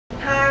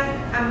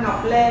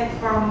Ngọc Lê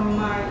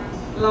from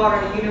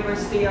Laura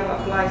University of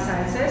Applied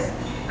Sciences.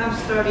 I'm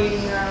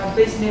studying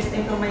business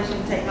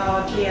information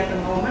technology at the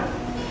moment.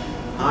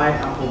 Hi,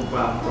 I'm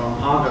from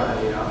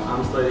Haaga-Helia.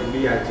 I'm studying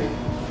BIT.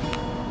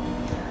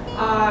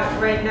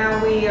 Right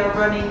now we are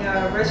running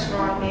a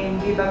restaurant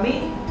named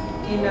Vibami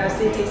in the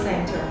city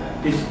center.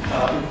 It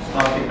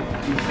started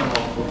in some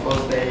of the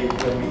first day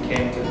when we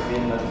came to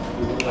Finland.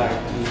 We would like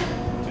to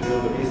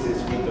do the business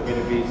with the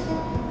Vietnamese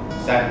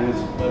sandwich,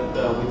 but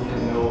we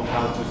didn't know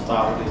how to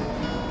start with it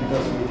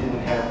because we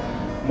didn't have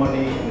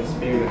money and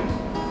experience.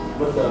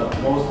 But the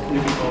most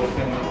difficult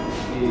thing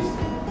is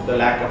the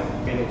lack of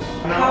finish.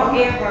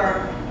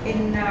 However,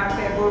 in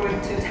February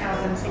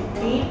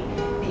 2016,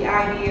 the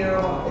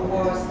idea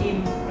was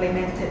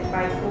implemented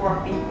by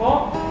 4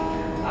 people.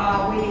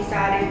 We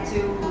decided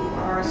to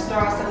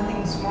start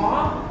something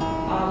small,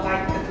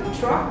 like the food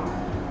truck.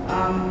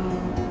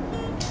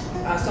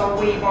 So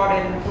we bought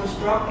a food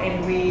truck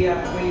and we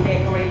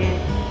decorated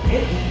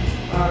it,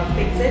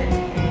 fixed it,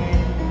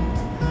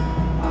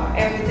 and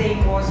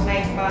everything was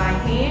made by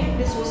hand.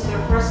 This was the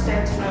first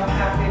step to know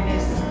how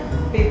Finnish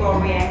people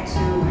react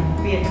to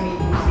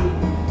Vietnamese cuisine.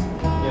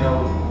 You know,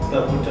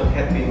 the food truck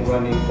had been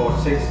running for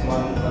 6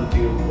 months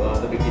until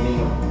the beginning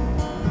of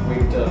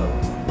winter,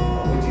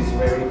 which is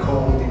very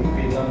cold in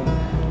Finland,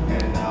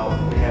 and now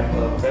we have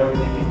a very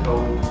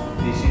difficult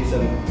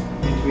decision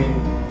between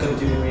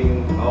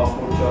continuing our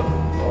food truck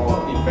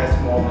or invest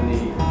more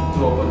money to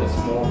open a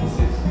small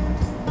business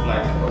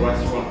like a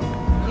restaurant.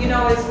 You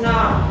know, it's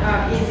not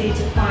easy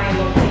to find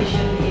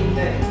location in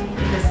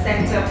the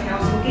center of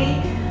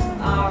Helsinki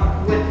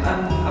with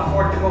an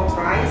affordable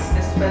price,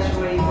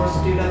 especially for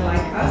students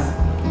like us.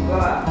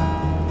 But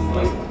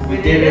we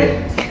did it.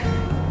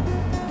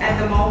 At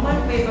the moment,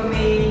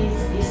 Vibami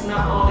is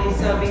not only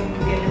serving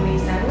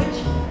Vietnamese sandwich,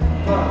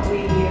 but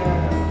we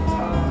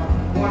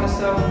want to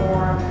serve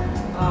more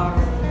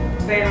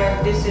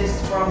better dishes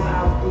from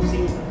our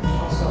cuisine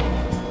also.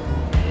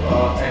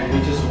 And we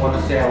just want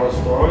to share our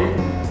story.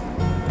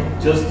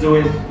 Just do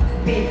it.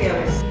 Be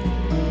fearless.